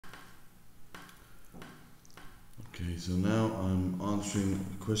Okay, so now I'm answering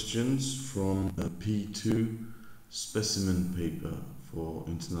questions from a P2 specimen paper for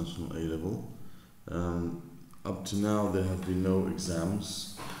International A-Level. Up to now there have been no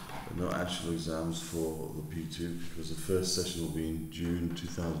exams, no actual exams for the P2 because the first session will be in June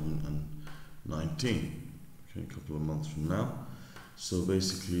 2019, okay, a couple of months from now. So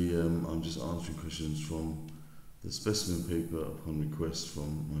basically I'm just answering questions from the specimen paper upon request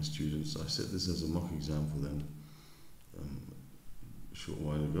from my students. I set this as a mock exam for them a short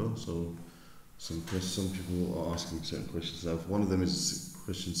while ago, so some people are asking certain questions. Now, one of them is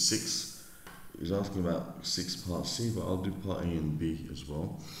question 6. He's asking about 6 part C, but I'll do part A and B as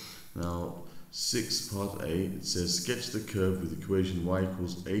well. Now 6 part A, it says sketch the curve with equation y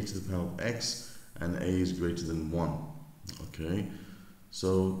equals a to the power of x and a is greater than 1. Okay,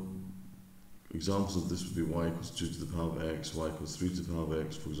 so examples of this would be y equals 2 to the power of x, y equals 3 to the power of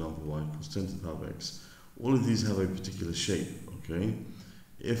x, for example, y equals 10 to the power of x. All of these have a particular shape, okay?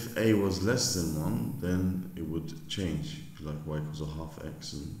 If a was less than 1, then it would change, like y equals a half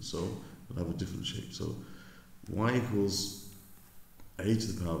x, and so it would have a different shape. So y equals a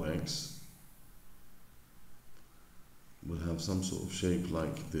to the power of x would have some sort of shape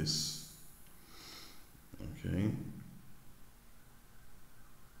like this, okay?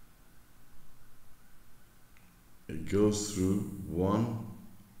 It goes through 1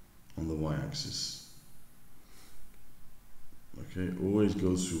 on the y-axis. Okay, it always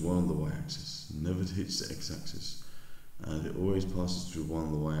goes through 1 on the y-axis, never hits the x-axis, and it always passes through 1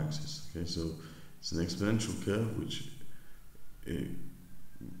 on the y-axis. Okay, so it's an exponential curve which it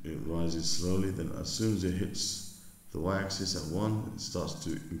rises slowly, then as soon as it hits the y-axis at 1, it starts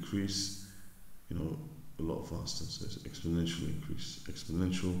to increase, a lot faster. So it's exponential increase,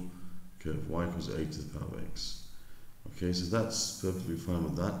 exponential curve, y equals a to the power of x. Okay, so that's perfectly fine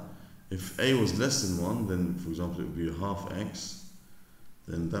with that. If a was less than 1, then for example it would be a half x,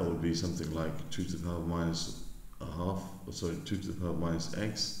 then that would be something like 2 to the power minus a half, 2 to the power minus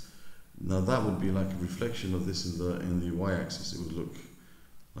x. Now that would be like a reflection of this in the y-axis. It would look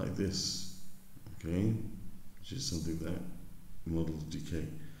like this, okay, which is something that models decay.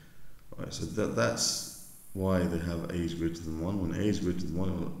 Alright, so that's why they have a is greater than 1. When a is greater than 1,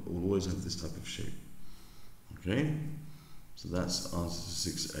 it will always have this type of shape. Okay, so that's answer to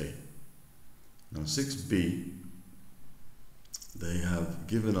 6a. Now 6b, they have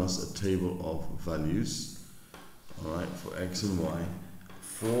given us a table of values, alright, for x and y,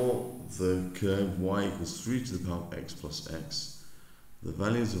 for the curve y equals 3 to the power of x plus x. The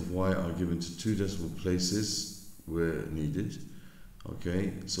values of y are given to 2 decimal places where needed.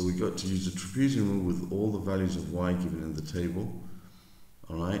 Okay, so we got to use the trapezium rule with all the values of y given in the table,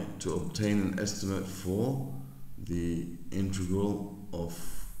 alright, to obtain an estimate for the integral of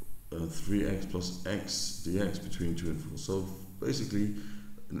 3x plus x dx between 2 and 4. So basically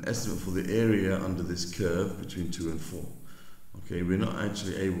an estimate for the area under this curve between 2 and 4. Okay, we're not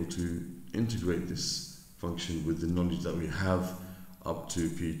actually able to integrate this function with the knowledge that we have up to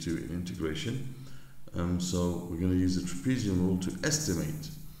P2 in integration. So we're going to use the trapezium rule to estimate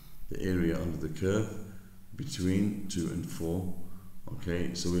the area under the curve between 2 and 4.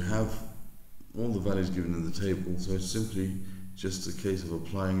 Okay, so we have all the values given in the table, so it's simply just a case of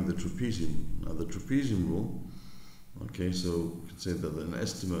applying the trapezium rule. Now the trapezium rule, okay, so we can say that an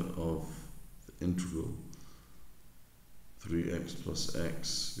estimate of the integral 3x plus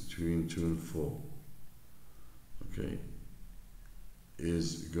x between 2 and 4, okay,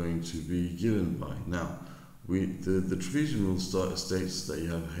 is going to be given by, now the trapezium rule states that you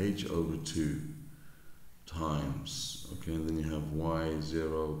have h over 2 times, okay, and then you have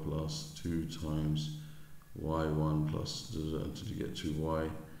y0 plus 2 times y1 plus until you get to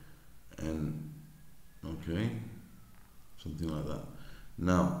yn, okay, something like that.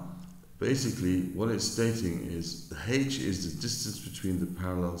 Now basically what it's stating is the h is the distance between the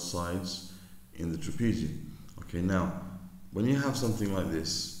parallel sides in the trapezium. Okay, now when you have something like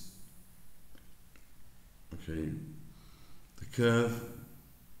this, okay, the curve,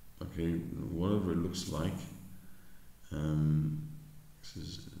 okay, whatever it looks like, this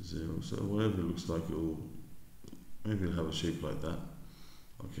is 0, so whatever it looks like, maybe it'll have a shape like that.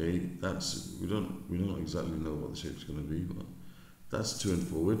 Okay, that's, we don't exactly know what the shape's going to be, but that's 2 and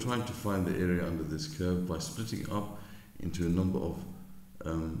 4. We're trying to find the area under this curve by splitting it up into a number of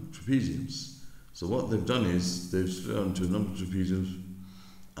trapeziums. So what they've done is they've split it into a number of trapeziums,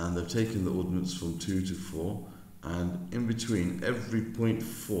 and they've taken the ordinates from 2 to 4, and in between every point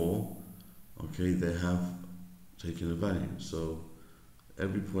 4, okay, they have taken a value. So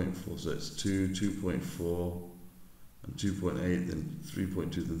every point 4, so it's 2, 2.4, and 2.8, then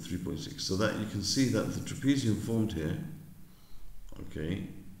 3.2, then 3.6. So that you can see that the trapezium formed here, okay,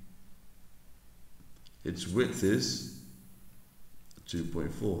 its width is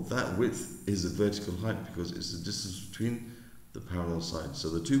 2.4. That width is the vertical height because it's the distance between the parallel sides. So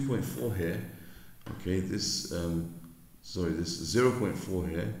the 2.4 here, okay, this this 0.4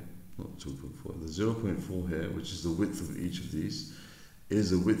 here, not 2.4, the 0.4 here, which is the width of each of these,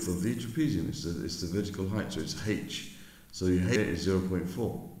 is the width of the trapezium. It's the vertical height, so it's h. So your h is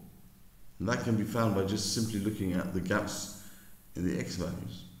 0.4. And that can be found by just simply looking at the gaps in the x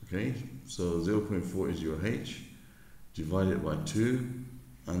values. Okay, so 0.4 is your h, divide it by 2,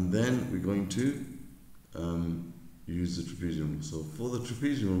 and then we're going to use the trapezium. So for the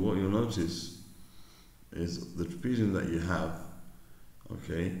trapezium, what you'll notice is the trapezium that you have,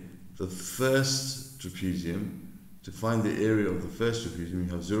 okay, the first trapezium, to find the area of the first trapezium,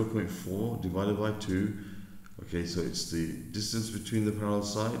 you have 0.4 divided by 2, okay, so it's the distance between the parallel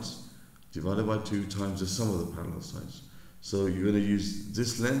sides divided by 2 times the sum of the parallel sides. So you're going to use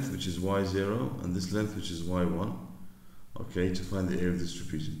this length, which is y0, and this length, which is y1, okay, to find the area of this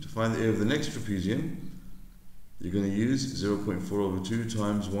trapezium. To find the area of the next trapezium, you're going to use 0.4 over 2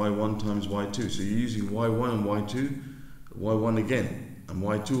 times y1 times y2. So you're using y1 and y1 again, and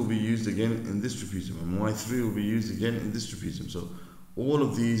y2 will be used again in this trapezium, and y3 will be used again in this trapezium. So all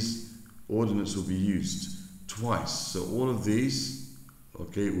of these ordinates will be used twice. So all of these,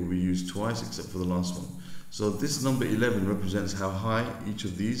 okay, will be used twice except for the last one. So this number 11 represents how high each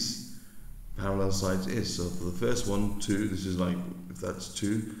of these parallel sides is. So for the first one, 2, this is like, if that's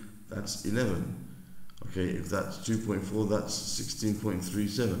 2, that's 11. Okay, if that's 2.4, that's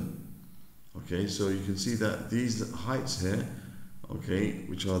 16.37. Okay, so you can see that these heights here, okay,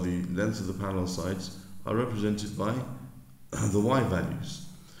 which are the lengths of the parallel sides, are represented by the y values.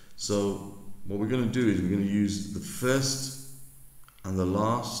 So what we're going to do is we're going to use the first and the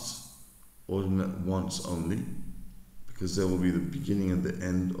last ordinate once only, because there will be the beginning and the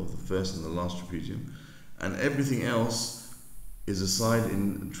end of the first and the last trapezium, and everything else is a side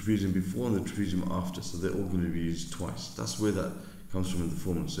in the trapezium before and the trapezium after, so they're all going to be used twice. That's where that comes from in the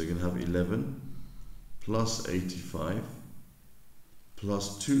formula. So you're going to have 11 plus 85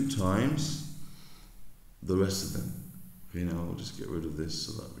 plus 2 times the rest of them. Okay, now we'll just get rid of this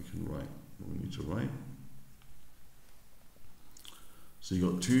so that we can write what we need to write. So you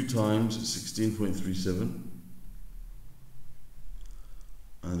got 2 times 16.37,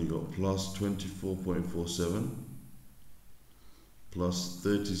 and you got plus 24.47 plus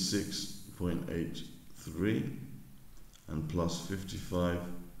 36.83 and plus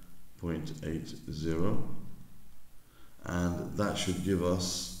 55.80, and that should give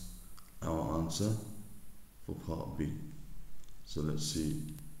us our answer for part B. So let's see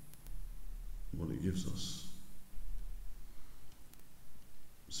what it gives us.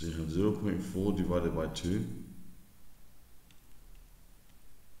 So you have 0.4 divided by 2,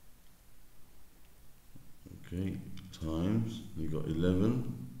 okay, times, you got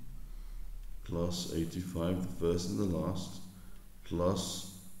 11 plus 85, the first and the last,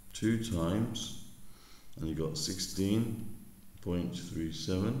 plus 2 times, and you got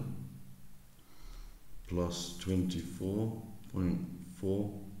 16.37 plus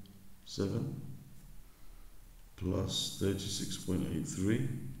 24.47 plus 36.83,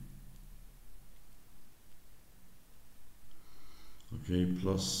 okay,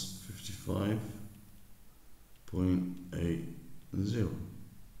 plus 55.80.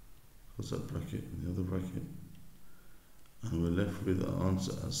 What's that bracket in the other bracket? And we're left with our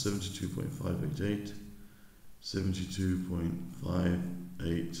answer as 72.588,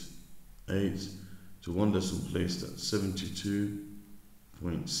 72.588, to one decimal place, that's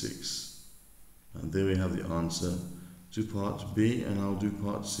 72.6. And there we have the answer to part B, and I'll do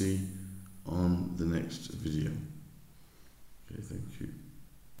part C on the next video. Okay, thank you.